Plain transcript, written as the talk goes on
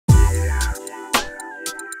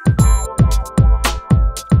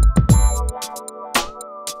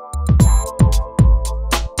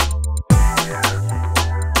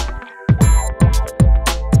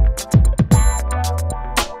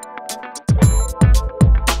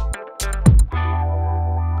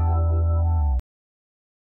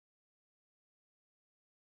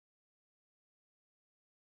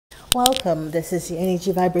Welcome. This is the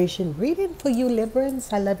energy vibration reading for you,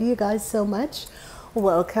 Librans. I love you guys so much.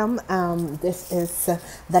 Welcome. This is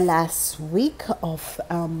the last week of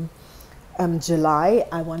July.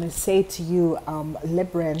 I want to say to you,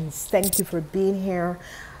 Librans, thank you for being here.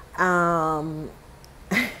 And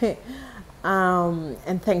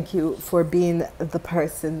thank you for being the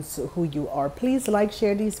persons who you are. Please like,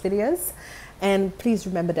 share these videos, and please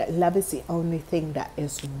remember that love is the only thing that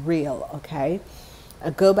is real. Okay.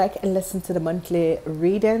 Go back and listen to the monthly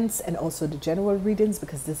readings and also the general readings,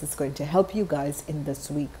 because this is going to help you guys in this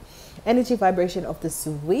week. Energy vibration of this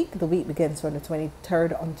week. The week begins from the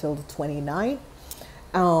 23rd until the 29th.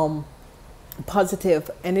 Positive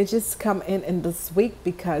energies come in this week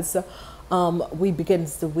because we begin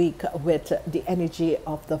the week with the energy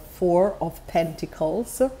of the Four of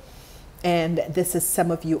Pentacles. And this is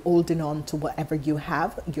some of you holding on to whatever you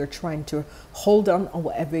have. You're trying to hold on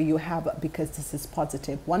whatever you have because this is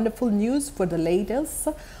positive. Wonderful news for the ladies,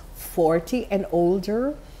 40 and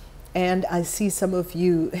older. And I see some of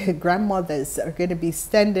you grandmothers are going to be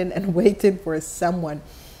standing and waiting for someone.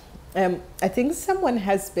 I think someone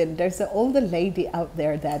has been, there's an older lady out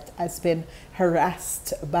there that has been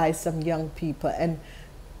harassed by some young people, and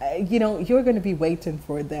you know, you're going to be waiting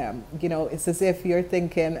for them. You know, it's as if you're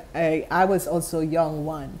thinking, I was also young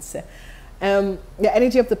once. The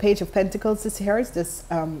energy of the Page of Pentacles is here. It's this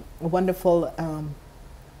wonderful,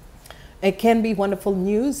 it can be wonderful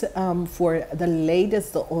news for the ladies,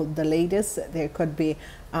 the ladies. There could be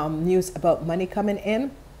news about money coming in.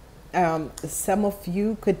 Some of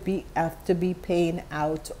you could be have to be paying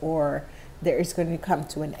out, or there is going to come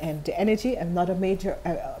to an end. The energy, another major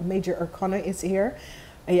arcana is here.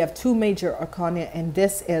 You have two major arcana, and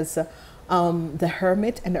this is the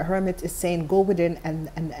Hermit, and the Hermit is saying go within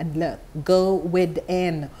and look. Go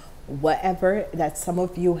within. Whatever that some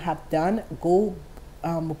of you have done, go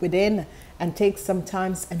within and take some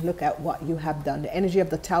time and look at what you have done. The energy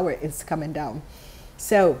of the Tower is coming down.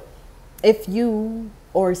 So if you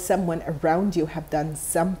or someone around you have done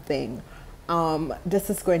something, this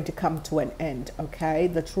is going to come to an end. Okay,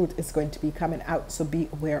 the truth is going to be coming out, so be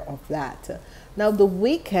aware of that. Now the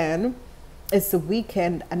weekend is the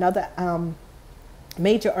weekend. Another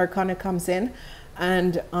major arcana comes in,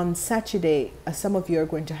 and on Saturday some of you are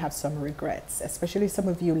going to have some regrets. Especially some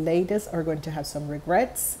of you ladies are going to have some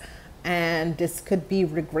regrets, and this could be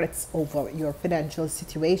regrets over your financial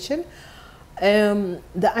situation.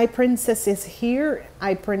 The High Princess is here.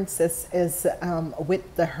 High Princess is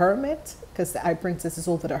with the Hermit, because the High Princess is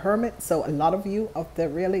over the Hermit. So a lot of you have to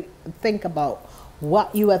really think about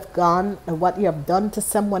what you have gone and what you have done to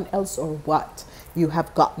someone else, or what you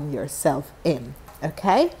have gotten yourself in.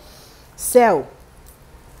 Okay, so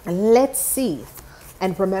let's see.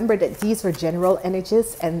 And remember that these are general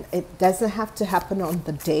energies, and it doesn't have to happen on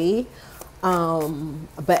the day.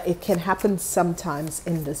 But it can happen sometimes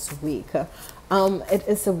in this week. It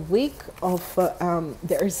is a week of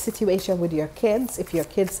there is a situation with your kids. If your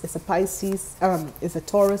kids is a Pisces, is a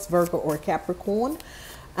Taurus, Virgo, or Capricorn,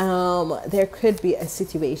 there could be a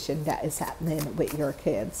situation that is happening with your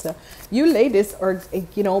kids. You ladies are,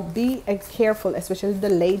 you know, be careful, especially the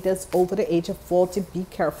ladies over the age of 40. Be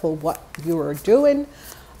careful what you are doing,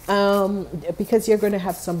 because you're going to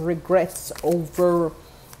have some regrets over.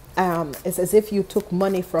 It's as if you took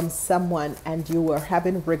money from someone and you were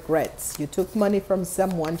having regrets. You took money from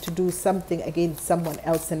someone to do something against someone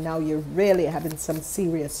else, and now you're really having some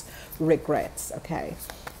serious regrets. Okay,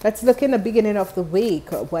 let's look in the beginning of the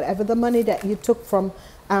week. Whatever the money that you took from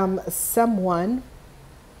someone,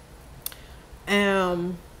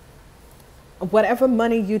 whatever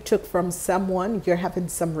money you took from someone, you're having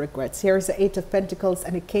some regrets. Here's the Eight of Pentacles,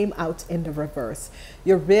 and it came out in the reverse.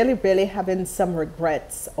 You're really having some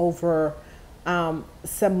regrets over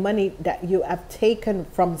some money that you have taken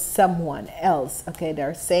from someone else. Okay,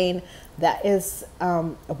 they're saying that is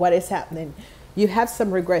what is happening. You have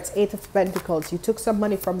some regrets. Eight of Pentacles, you took some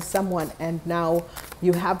money from someone, and now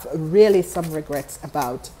you have really some regrets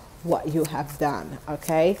about what you have done.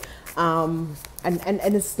 Okay, and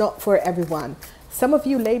it's not for everyone. Some of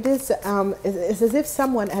you ladies, it's as if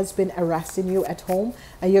someone has been harassing you at home,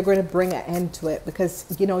 and you're going to bring an end to it, because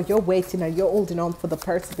you know you're waiting and you're holding on for the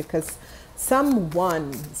person, because some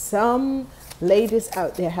ladies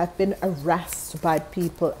out there have been harassed by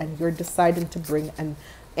people, and you're deciding to bring an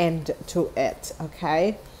end to it.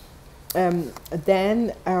 Okay,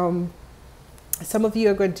 then some of you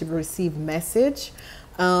are going to receive message.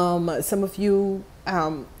 Some of you,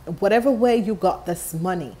 whatever way you got this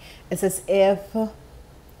money, it's as if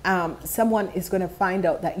someone is going to find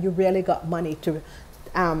out that you really got money to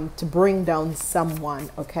to bring down someone,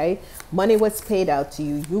 okay? Money was paid out to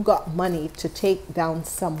you. You got money to take down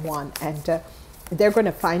someone, and they're going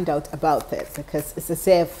to find out about it, because it's as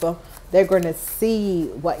if they're going to see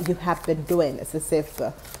what you have been doing. It's as if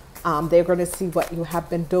they're going to see what you have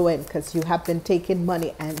been doing, because you have been taking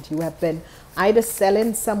money and you have been either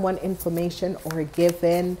selling someone information or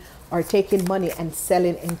giving or taking money and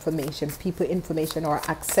selling information, people information, or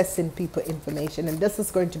accessing people information. And this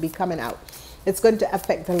is going to be coming out. It's going to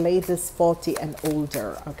affect the ladies 40 and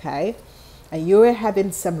older, okay? And you're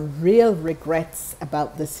having some real regrets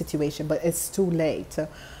about the situation, but it's too late.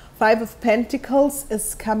 Five of Pentacles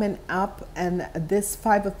is coming up, and this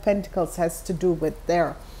Five of Pentacles has to do with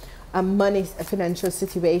their money, financial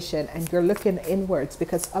situation, and you're looking inwards,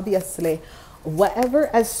 because obviously whatever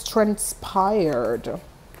has transpired,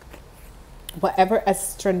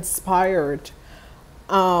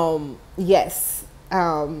 yes,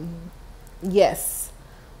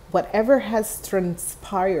 whatever has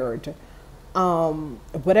transpired,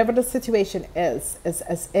 whatever the situation is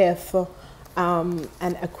as if an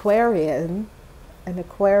Aquarian,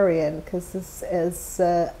 because this is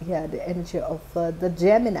yeah, the energy of the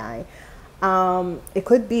Gemini. It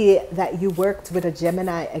could be that you worked with a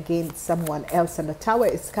Gemini against someone else, and the Tower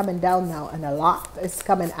is coming down now, and a lot is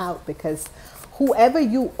coming out, because whoever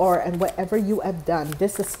you are and whatever you have done,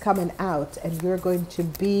 this is coming out, and you're going to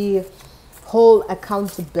be hold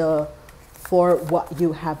accountable for what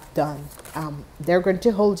you have done. They're going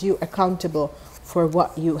to hold you accountable for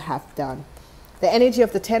what you have done. The energy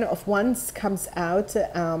of the Ten of Wands comes out.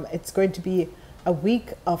 It's going to be a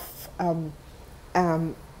week of,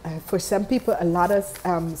 for some people, a lot of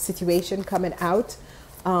situation coming out.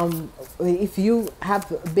 If you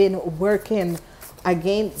have been working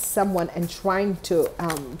against someone and trying to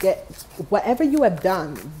get whatever you have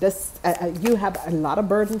done, this you have a lot of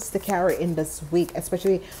burdens to carry in this week,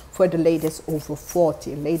 especially for the ladies over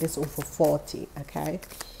 40. Ladies over 40, okay?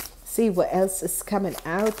 See what else is coming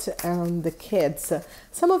out. The kids.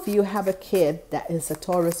 Some of you have a kid that is a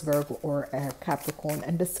Taurus, Virgo, or a Capricorn,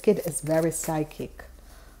 and this kid is very psychic.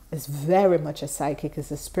 It's very much a psychic.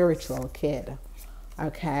 It's a spiritual kid,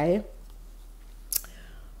 okay?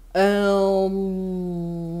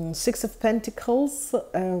 Six of Pentacles.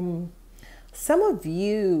 Some of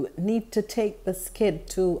you need to take this kid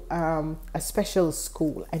to a special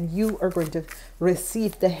school, and you are going to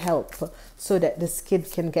receive the help so that this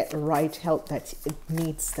kid can get the right help that it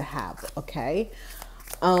needs to have, okay?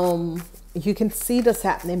 You can see this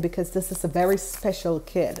happening because this is a very special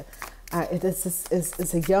kid. It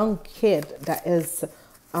is a young kid that is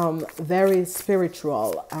very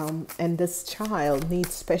spiritual, and this child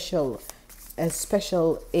needs special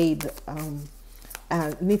aid,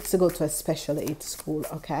 needs to go to a special aid school,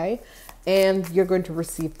 okay? And you're going to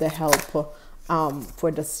receive the help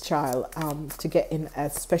for this child to get in a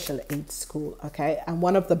special aid school, okay? And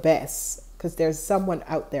one of the best, because there's someone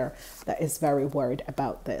out there that is very worried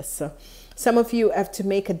about this. So some of you have to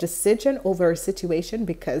make a decision over a situation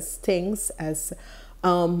because things has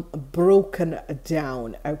broken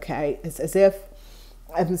down, okay? It's as if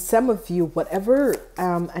some of you, whatever,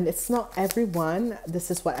 and it's not everyone, this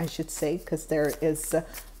is what I should say, because there is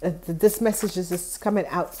this message is just coming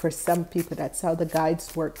out for some people. That's how the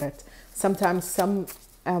guides work, that sometimes some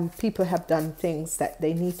people have done things that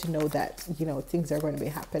they need to know that, you know, things are going to be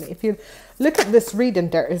happening. If you look at this reading,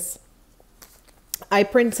 there is Eye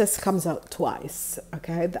Princess comes out twice,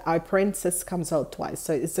 okay? The Eye Princess comes out twice.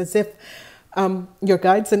 So it's as if your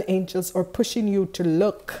guides and angels are pushing you to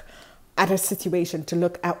look at a situation, to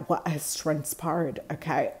look at what has transpired,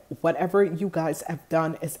 okay? Whatever you guys have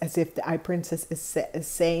done is as if the Eye Princess is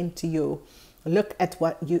saying to you, look at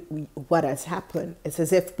what has happened. It's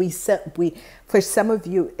as if for some of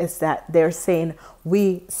you is that they're saying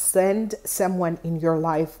we send someone in your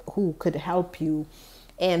life who could help you,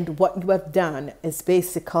 and what you have done is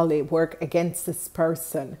basically work against this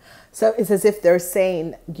person. So it's as if they're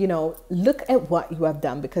saying, you know, look at what you have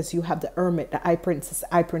done, because you have the Hermit, the Eye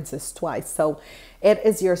Princess twice. So it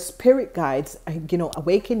is your spirit guides, you know,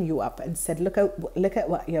 awaken you up and said, look at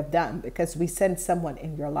what you have done, because we sent someone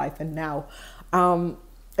in your life, and now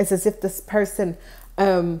it's as if this person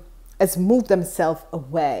has moved themselves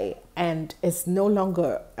away and is no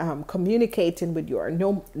longer communicating with you, or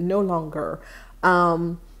no longer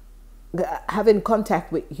having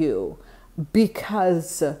contact with you,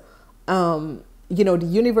 because you know, the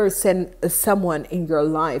universe sent someone in your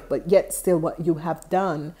life, but yet still what you have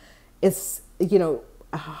done is, you know,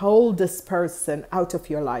 hold this person out of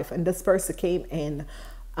your life. And this person came in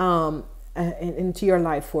into your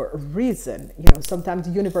life for a reason. Sometimes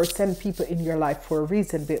the universe sends people in your life for a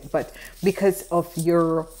reason, but because of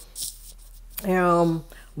your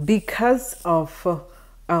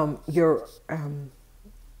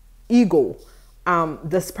ego,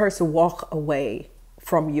 this person walk away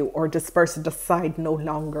from you, or this person decide no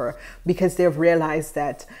longer, because they've realized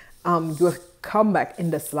that you come back in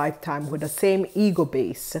this lifetime with the same ego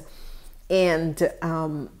base, and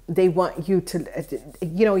they want you to,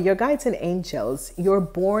 your guides and angels, you're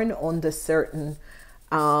born on the certain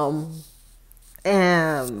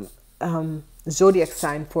zodiac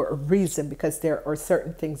sign for a reason, because there are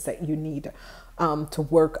certain things that you need to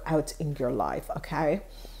work out in your life. Okay,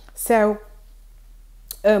 so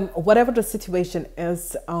whatever the situation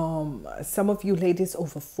is, some of you ladies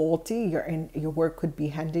over 40, your work could be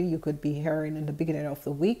handy. You could be hearing in the beginning of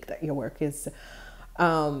the week that your work is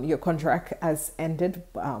your contract has ended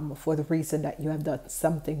for the reason that you have done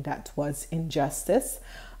something that was injustice.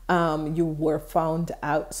 You were found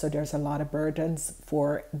out, so there's a lot of burdens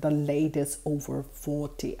for the ladies over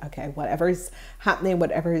 40. Okay, whatever is happening,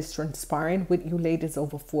 whatever is transpiring with you ladies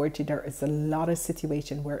over 40, there is a lot of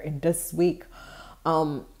situation where in this week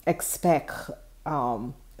expect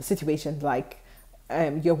situations like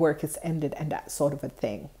your work is ended and that sort of a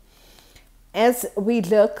thing. As we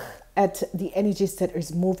look at the energies that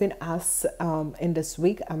is moving us in this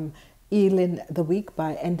week, I'm healing the week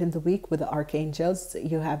by ending the week with the archangels.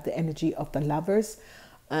 You have the energy of the lovers,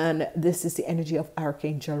 and this is the energy of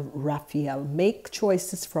Archangel Raphael. Make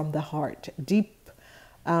choices from the heart. Deep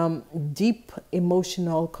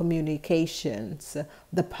emotional communications,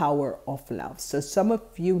 the power of love. So some of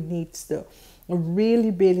you need to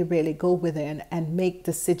really go within and make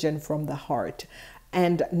decision from the heart,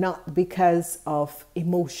 and not because of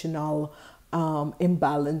emotional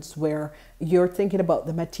imbalance where you're thinking about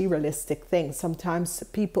the materialistic things. Sometimes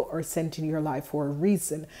people are sent in your life for a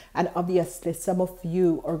reason, and obviously some of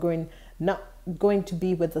you are not going to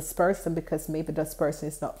be with this person because maybe this person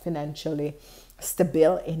is not financially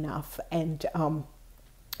stable enough, and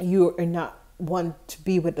you are not want to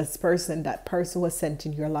be with this person. That person was sent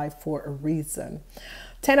in your life for a reason.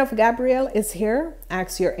 10 of Gabriel is here.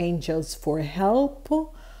 Ask your angels for help,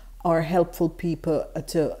 or helpful people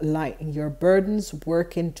to lighten your burdens.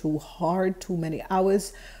 Working too hard, too many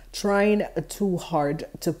hours, trying too hard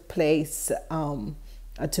to please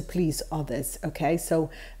others. Okay,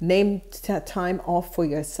 so name time off for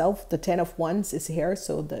yourself. The 10 of Wands is here,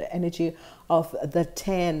 so the energy of the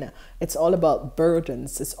 10, it's all about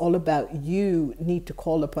burdens. It's all about you need to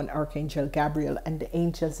call upon Archangel Gabriel and the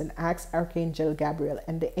angels, and ask Archangel Gabriel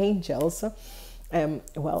and the angels,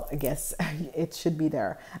 well, I guess it should be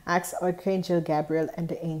there. Ask Archangel Gabriel and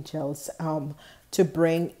the angels to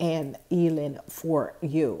bring in healing for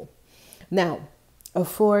you. Now,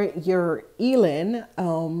 for your healing,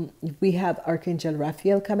 we have Archangel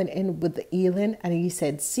Raphael coming in with the healing, and he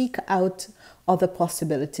said, seek out other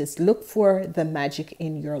possibilities. Look for the magic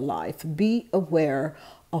in your life. Be aware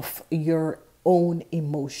of your own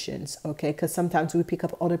emotions, okay? Because sometimes we pick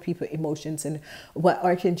up other people's emotions, and what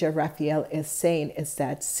Archangel Raphael is saying is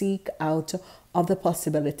that seek out other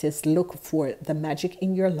possibilities, look for the magic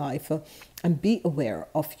in your life, and be aware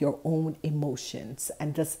of your own emotions.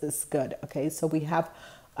 And this is good, okay? So we have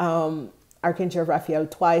Archangel Raphael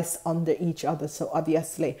twice under each other, so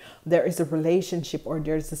obviously there is a relationship, or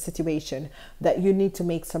there's a situation that you need to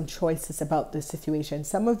make some choices about the situation.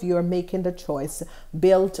 Some of you are making the choice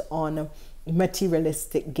built on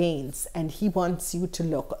materialistic gains, and he wants you to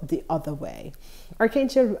look the other way.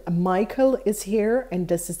 Archangel Michael is here, and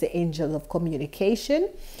this is the angel of communication,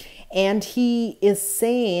 and he is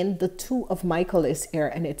saying, the 2 of Michael is here,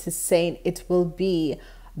 and it is saying it will be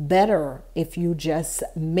better if you just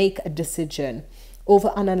make a decision.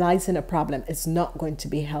 Over analyzing a problem is not going to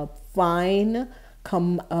be help. Find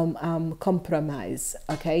compromise.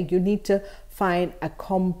 Okay, you need to find a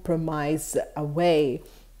compromise, a way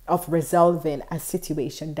of resolving a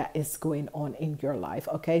situation that is going on in your life.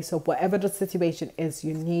 Okay, so whatever the situation is,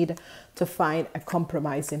 you need to find a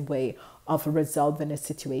compromising way of resolving a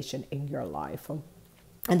situation in your life.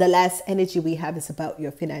 And the last energy we have is about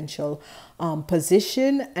your financial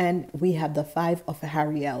position, and we have the 5 of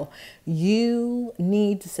Ariel. You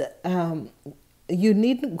needn't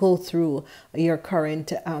go through your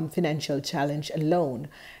current financial challenge alone.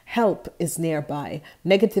 Help is nearby.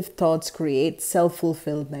 Negative thoughts create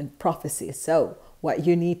self-fulfillment prophecy. So what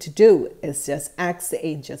you need to do is just ask the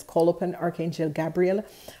angels, call upon Archangel Gabriel,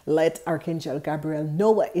 let Archangel Gabriel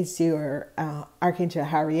know what is your Archangel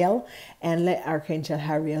Ariel, and let Archangel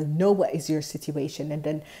Ariel know what is your situation, and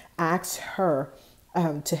then ask her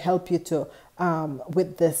to help you to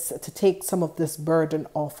with this, to take some of this burden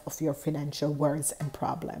off of your financial worries and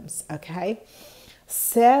problems. Okay,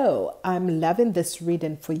 so I'm loving this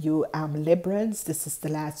reading for you, Librans. This is the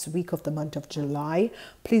last week of the month of July.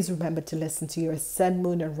 Please remember to listen to your sun,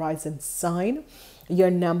 moon, and rising sign.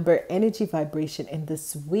 Your number, energy, vibration in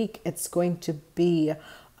this week, it's going to be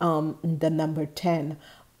the number 10.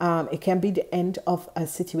 It can be the end of a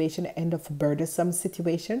situation, end of a burdensome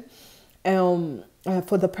situation.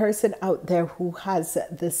 For the person out there who has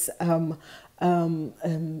this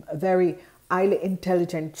very highly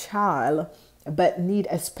intelligent child but need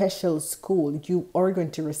a special school, you are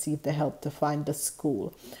going to receive the help to find the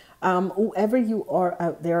school. Whoever you are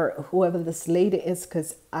out there, whoever this lady is,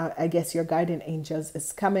 because I guess your guardian angels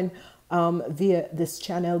is coming via this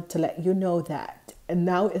channel to let you know that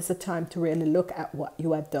now is the time to really look at what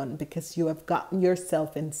you have done, because you have gotten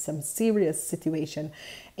yourself in some serious situation.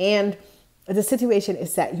 And the situation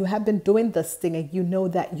is that you have been doing this thing and you know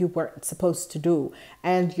that you weren't supposed to do,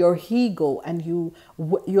 and your ego, and you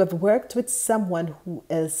have worked with someone who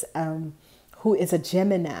is a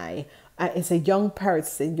Gemini, is a young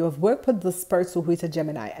person. You have worked with this person who is a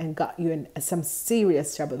Gemini and got you in some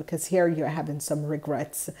serious trouble, because here you're having some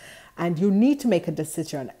regrets and you need to make a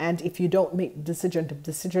decision. And if you don't make the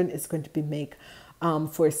decision is going to be made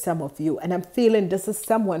for some of you. And I'm feeling this is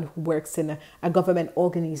someone who works in a government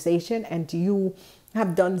organization, and you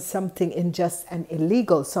have done something unjust and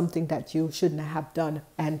illegal, something that you shouldn't have done,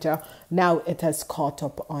 and now it has caught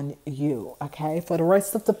up on you. Okay, for the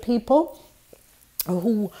rest of the people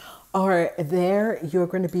who are there, you're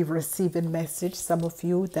going to be receiving message, some of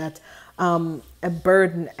you, that a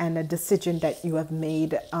burden and a decision that you have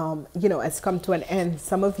made has come to an end.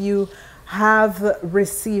 Some of you have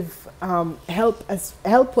received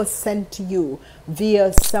help was sent to you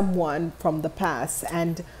via someone from the past,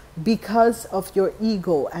 and because of your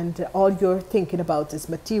ego and all you're thinking about is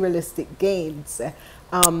materialistic gains,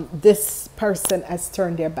 this person has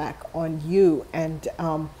turned their back on you and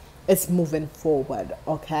is moving forward.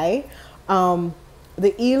 Okay,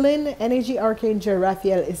 the healing energy archangel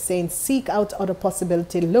Raphael is saying, seek out other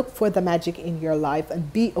possibility, look for the magic in your life,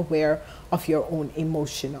 and be aware of your own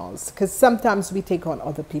emotionals, because sometimes we take on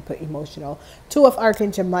other people emotional. Two of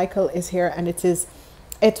Archangel Michael is here, and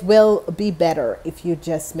it will be better if you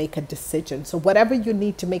just make a decision. So whatever you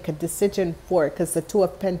need to make a decision for, because the Two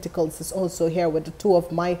of Pentacles is also here with the Two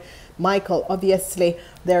of Michael. Obviously,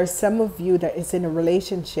 there are some of you that is in a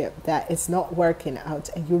relationship that is not working out,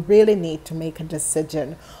 and you really need to make a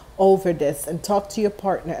decision over this and talk to your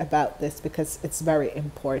partner about this, because it's very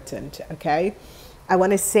important. Okay, I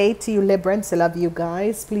want to say to you, Librans, I love you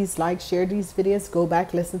guys. Please like, share these videos, go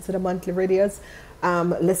back, listen to the monthly videos,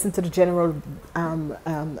 listen to the general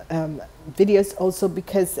videos also,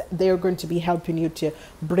 because they're going to be helping you to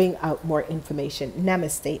bring out more information.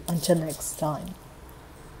 Namaste. Until next time.